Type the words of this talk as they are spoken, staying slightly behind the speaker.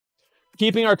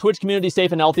Keeping our Twitch community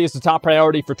safe and healthy is the top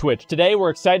priority for Twitch. Today, we're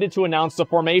excited to announce the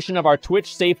formation of our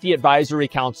Twitch Safety Advisory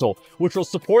Council, which will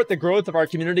support the growth of our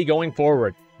community going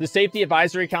forward. The Safety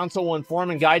Advisory Council will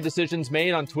inform and guide decisions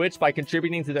made on Twitch by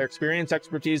contributing to their experience,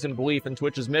 expertise, and belief in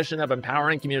Twitch's mission of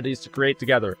empowering communities to create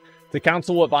together. The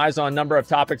council will advise on a number of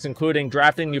topics, including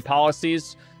drafting new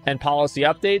policies and policy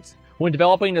updates. When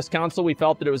developing this council, we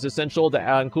felt that it was essential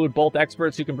to include both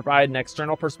experts who can provide an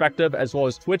external perspective, as well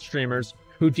as Twitch streamers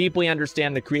who deeply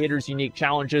understand the creators' unique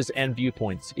challenges and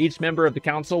viewpoints. Each member of the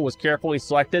council was carefully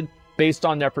selected based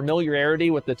on their familiarity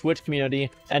with the Twitch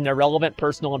community and their relevant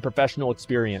personal and professional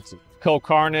experiences.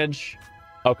 Carnage.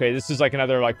 Okay, this is like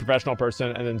another like professional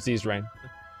person, and then Zrain.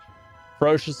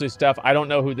 FerociouslySteph. I don't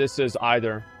know who this is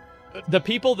either. The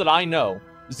people that I know,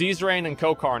 Zrain and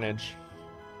Carnage,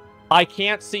 I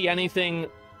can't see anything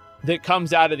that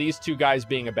comes out of these two guys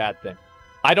being a bad thing.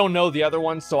 I don't know the other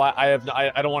ones, so I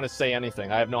don't want to say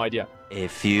anything. I have no idea. A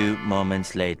few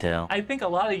moments later. I think a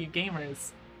lot of you gamers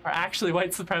are actually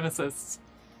white supremacists.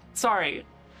 Sorry.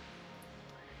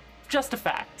 Just a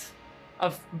fact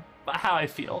of how I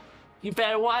feel. You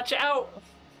better watch out,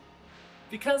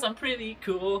 because I'm pretty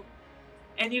cool,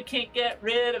 and you can't get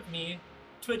rid of me.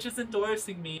 Twitch is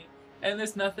endorsing me, and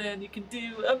there's nothing you can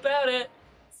do about it.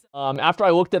 After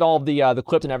I looked at all the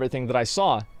clips and everything that I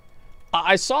saw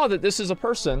that this is a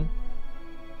person,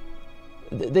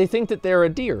 they think that they're a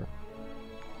deer.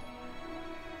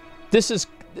 This is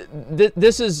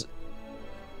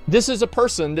a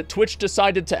person that Twitch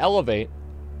decided to elevate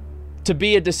to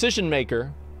be a decision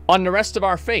maker on the rest of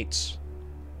our fates.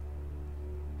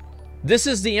 This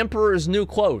is the Emperor's new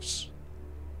clothes,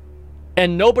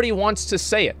 and nobody wants to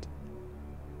say it.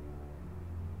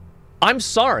 I'm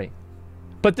sorry,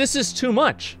 but this is too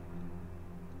much.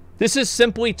 This is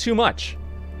simply too much.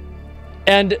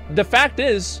 And the fact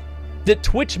is that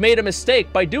Twitch made a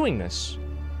mistake by doing this,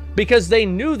 because they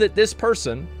knew that this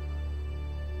person,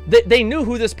 they knew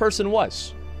who this person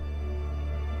was,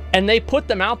 and they put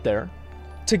them out there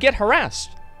to get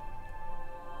harassed.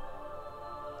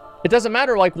 It doesn't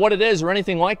matter like what it is or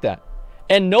anything like that.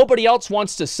 And nobody else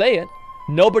wants to say it.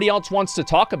 Nobody else wants to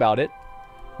talk about it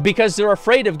because they're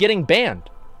afraid of getting banned.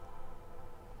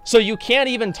 So you can't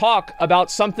even talk about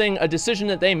something, a decision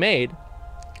that they made,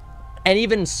 and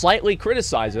even slightly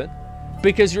criticize it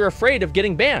because you're afraid of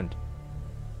getting banned.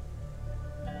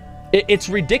 It's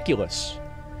ridiculous.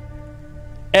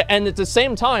 And at the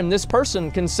same time, this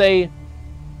person can say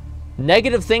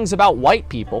negative things about white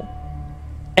people,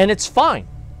 and it's fine.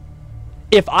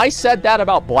 If I said that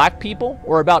about black people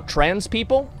or about trans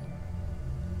people,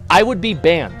 I would be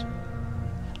banned.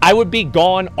 I would be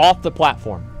gone off the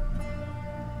platform.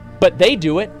 But they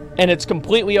do it, and it's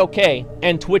completely okay,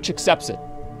 and Twitch accepts it.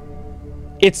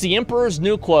 It's the Emperor's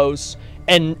new clothes,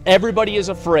 and everybody is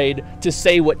afraid to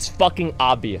say what's fucking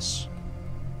obvious.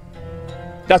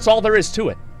 That's all there is to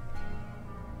it.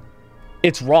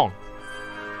 It's wrong.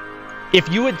 If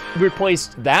you had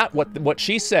replaced that, what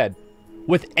she said,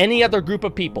 with any other group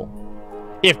of people,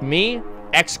 if me,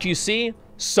 XQC,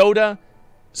 Soda,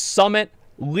 Summit,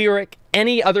 Lyric,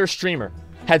 any other streamer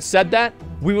had said that,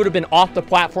 we would have been off the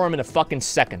platform in a fucking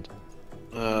second.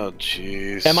 Oh,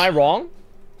 jeez. Am I wrong?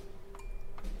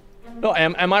 No,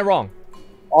 am I wrong?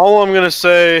 All I'm gonna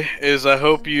say is I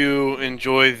hope you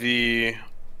enjoy the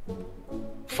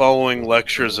following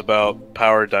lectures about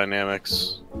power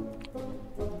dynamics.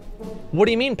 What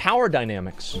do you mean power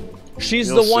dynamics? She's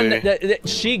You'll the one see. that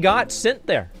she got sent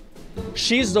there.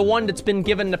 She's the one that's been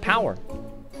given the power.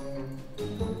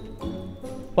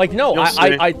 Like, no,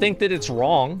 I think that it's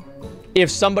wrong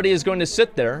if somebody is going to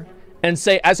sit there and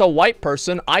say, as a white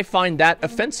person, I find that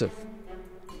offensive.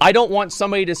 I don't want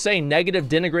somebody to say negative,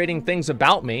 denigrating things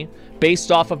about me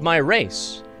based off of my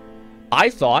race. I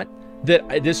thought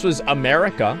that this was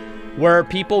America, where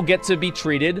people get to be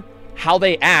treated how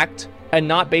they act and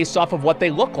not based off of what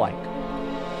they look like.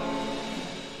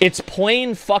 It's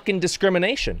plain fucking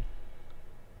discrimination.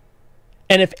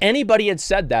 And if anybody had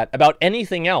said that about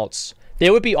anything else, they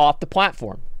would be off the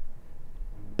platform.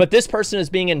 But this person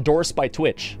is being endorsed by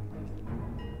Twitch.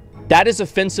 That is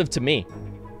offensive to me.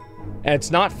 And it's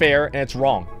not fair, and it's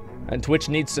wrong. And Twitch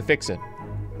needs to fix it.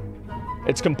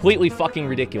 It's completely fucking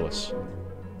ridiculous.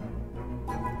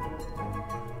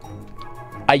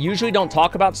 I usually don't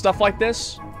talk about stuff like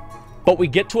this, but we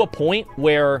get to a point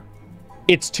where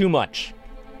it's too much.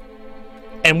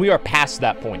 And we are past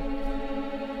that point.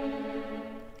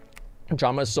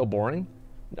 Drama is so boring.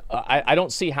 I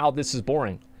don't see how this is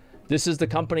boring. This is the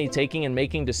company taking and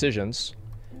making decisions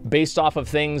based off of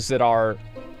things that are...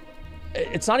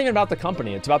 It's not even about the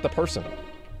company. It's about the person.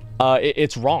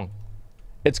 It's wrong.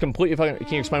 It's completely fucking...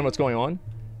 Can you explain what's going on?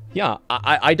 Yeah,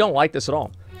 I don't like this at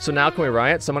all. So now can we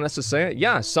riot? Someone has to say it?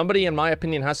 Yeah, somebody, in my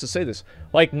opinion, has to say this.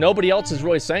 Like, nobody else is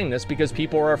really saying this because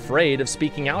people are afraid of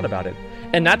speaking out about it.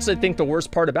 And that's, I think, the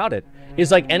worst part about it. Is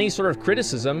like any sort of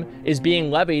criticism is being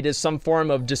levied as some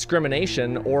form of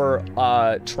discrimination or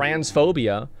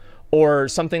transphobia or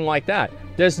something like that.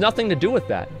 There's nothing to do with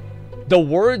that. The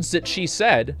words that she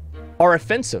said are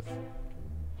offensive.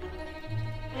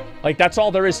 Like, that's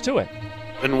all there is to it.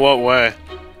 In what way?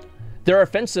 They're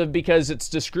offensive because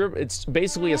it's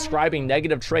basically ascribing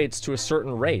negative traits to a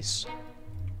certain race.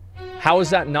 How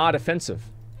is that not offensive?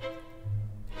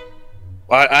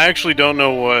 I actually don't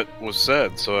know what was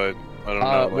said, so I don't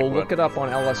know. We'll look it up on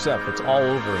LSF. It's all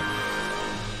over it.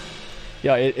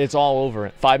 Yeah, it's all over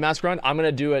it. 5 mask run? I'm going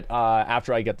to do it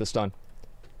after I get this done.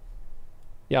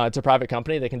 Yeah, it's a private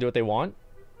company. They can do what they want.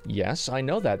 Yes, I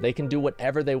know that. They can do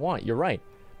whatever they want. You're right.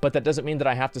 But that doesn't mean that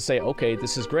I have to say, okay,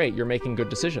 this is great. You're making good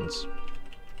decisions.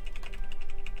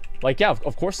 Like, yeah,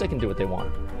 of course they can do what they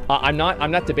want. I'm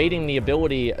not debating the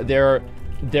ability, their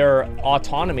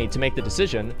autonomy to make the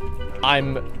decision.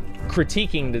 I'm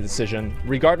critiquing the decision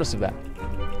regardless of that.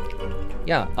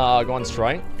 Yeah, go on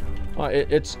strike.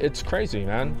 It's crazy,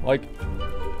 man. Like,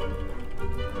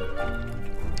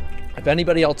 if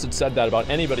anybody else had said that about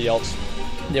anybody else,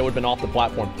 they would have been off the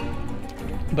platform.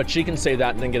 But she can say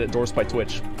that and then get endorsed by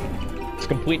Twitch. It's a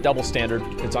complete double standard.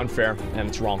 It's unfair and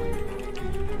it's wrong.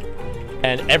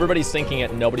 And everybody's thinking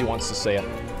it and nobody wants to say it.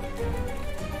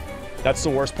 That's the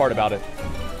worst part about it.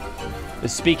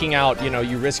 Is speaking out, you know,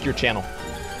 you risk your channel.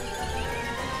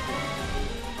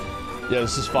 Yeah,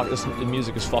 the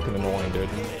music is fucking annoying, dude.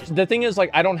 The thing is, like,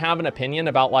 I don't have an opinion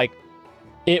about, like,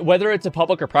 whether it's a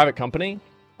public or private company.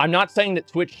 I'm not saying that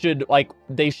Twitch should, like,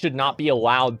 they should not be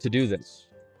allowed to do this.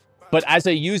 But as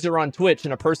a user on Twitch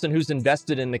and a person who's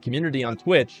invested in the community on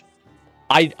Twitch,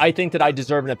 I think that I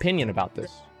deserve an opinion about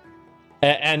this.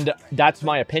 And that's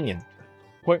my opinion.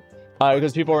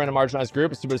 Because people are in a marginalized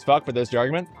group, it's stupid as fuck, but there's the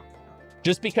argument.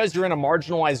 Just because you're in a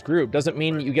marginalized group doesn't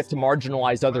mean that you get to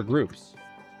marginalize other groups.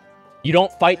 You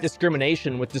don't fight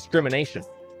discrimination with discrimination.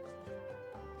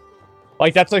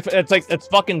 Like, it's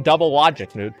fucking double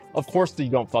logic, dude. Of course you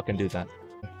don't fucking do that.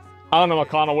 I don't know,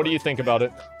 McConnell, what do you think about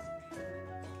it?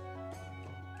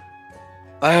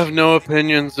 I have no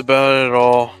opinions about it at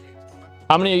all.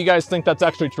 How many of you guys think that's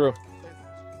actually true?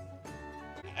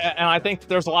 And I think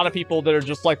there's a lot of people that are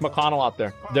just like McConnell out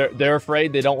there. They're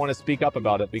afraid, they don't want to speak up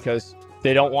about it because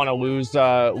they don't want to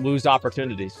lose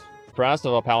opportunities. Oppressed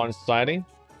of a power in society?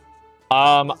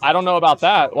 I don't know about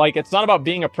that. Like, it's not about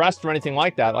being oppressed or anything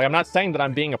like that. Like, I'm not saying that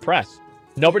I'm being oppressed.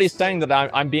 Nobody's saying that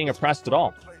I'm being oppressed at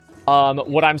all.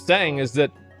 What I'm saying is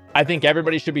that I think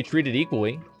everybody should be treated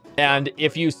equally. And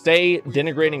if you say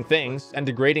denigrating things and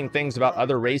degrading things about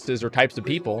other races or types of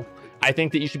people, I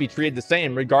think that you should be treated the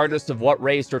same regardless of what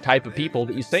race or type of people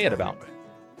that you say it about.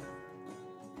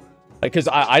 Because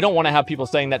I don't want to have people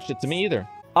saying that shit to me either.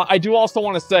 I do also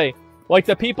want to say, like,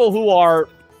 the people who are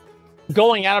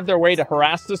going out of their way to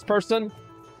harass this person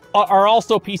are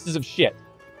also pieces of shit.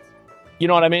 You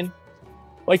know what I mean?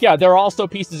 Like, yeah, they're also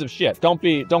pieces of shit. Don't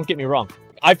get me wrong.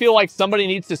 I feel like somebody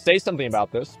needs to say something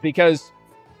about this because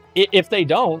if they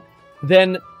don't,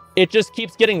 then it just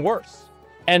keeps getting worse.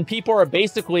 And people are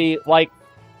basically, like,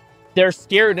 they're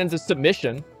scared into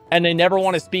submission and they never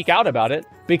want to speak out about it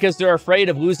because they're afraid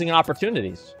of losing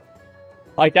opportunities.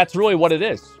 Like, that's really what it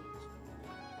is.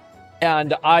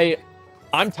 And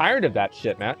I'm tired of that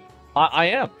shit, man. I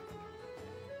am.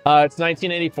 It's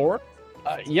 1984.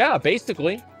 Yeah,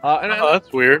 basically.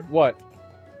 That's weird. What?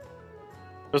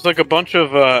 There's like a bunch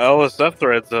of LSF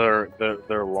threads that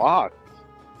they're locked.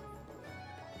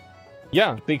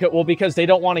 Yeah, because they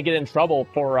don't want to get in trouble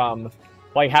for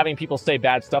like having people say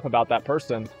bad stuff about that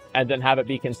person and then have it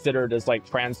be considered as like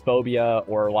transphobia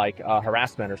or like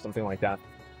harassment or something like that.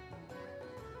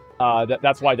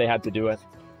 That's why they had to do it.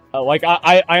 Like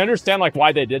I understand like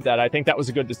why they did that. I think that was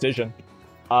a good decision.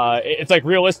 It's like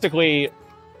realistically,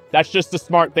 that's just the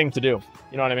smart thing to do.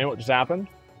 You know what I mean? What just happened?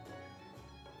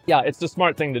 Yeah, it's the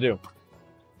smart thing to do.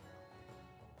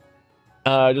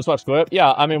 Just watch clip.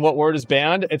 Yeah, I mean, what word is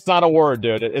banned? It's not a word,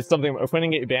 dude. It's something.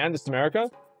 When get banned, it's America.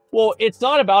 Well, it's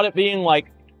not about it being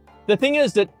like. The thing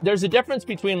is that there's a difference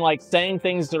between like saying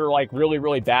things that are like really,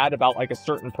 really bad about like a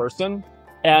certain person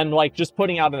and like just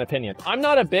putting out an opinion. I'm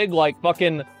not a big like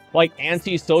fucking like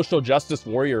anti-social justice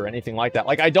warrior or anything like that.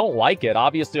 Like, I don't like it.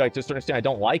 Obviously, like to a certain extent, I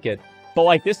don't like it. But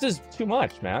like, this is too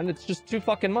much, man. It's just too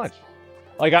fucking much.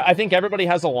 Like, I think everybody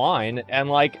has a line, and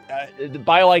like,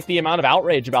 by like the amount of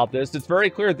outrage about this, it's very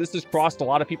clear this has crossed a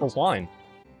lot of people's line.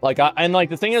 Like, and like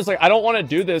the thing is, like, I don't want to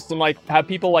do this and like have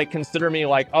people like consider me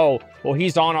like, oh, well,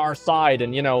 he's on our side,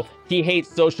 and you know, he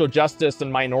hates social justice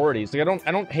and minorities. Like,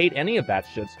 I don't hate any of that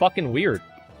shit. It's fucking weird.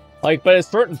 Like, but at a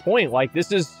certain point, like,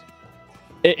 this is,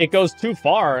 it goes too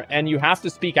far, and you have to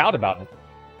speak out about it.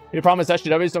 The problem is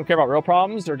SJWs don't care about real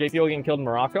problems, or gay people getting killed in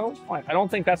Morocco. I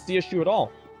don't think that's the issue at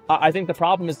all. I think the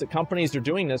problem is that companies are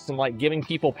doing this and like giving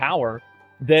people power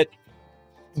that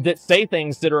say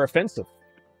things that are offensive.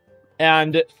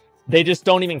 And they just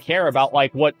don't even care about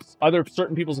like what other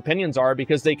certain people's opinions are,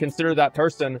 because they consider that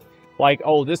person like,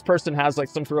 oh, this person has like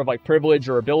some sort of like privilege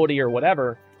or ability or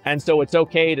whatever. And so it's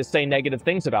okay to say negative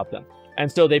things about them.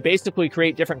 And so they basically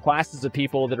create different classes of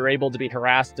people that are able to be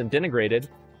harassed and denigrated.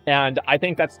 And I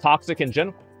think that's toxic in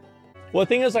general. Well, the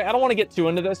thing is, like, I don't want to get too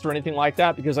into this or anything like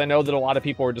that, because I know that a lot of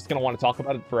people are just going to want to talk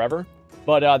about it forever.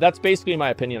 But that's basically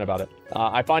my opinion about it.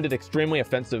 I find it extremely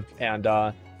offensive, and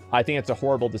I think it's a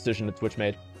horrible decision that Twitch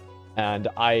made. And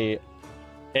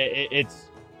it's,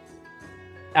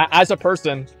 as a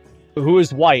person who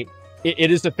is white,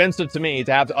 it is offensive to me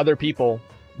to have other people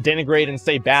denigrate and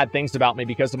say bad things about me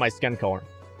because of my skin color.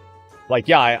 Like,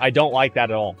 yeah, I don't like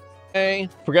that at all. Hey,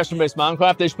 progression-based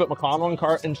Minecraft, they should put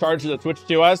McConnell in charge of the Twitch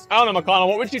TOS. I don't know, McConnell,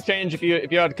 what would you change if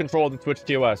you had control of the Twitch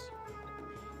TOS?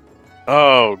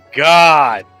 Oh,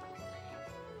 God.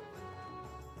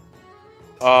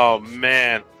 Oh,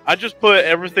 man. I just put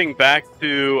everything back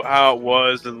to how it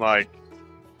was in, like,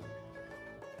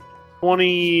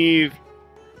 probably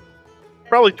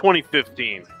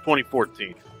 2015,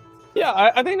 2014.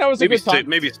 Yeah, I think that was a good time.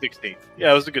 Maybe 16.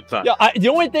 Yeah, it was a good time. Yeah, the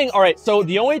only thing, all right, so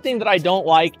the only thing that I don't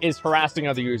like is harassing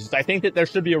other users. I think that there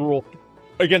should be a rule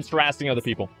against harassing other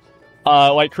people.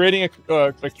 Like creating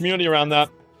a community around that.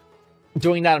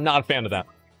 Doing that, I'm not a fan of that.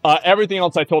 Everything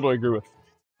else I totally agree with.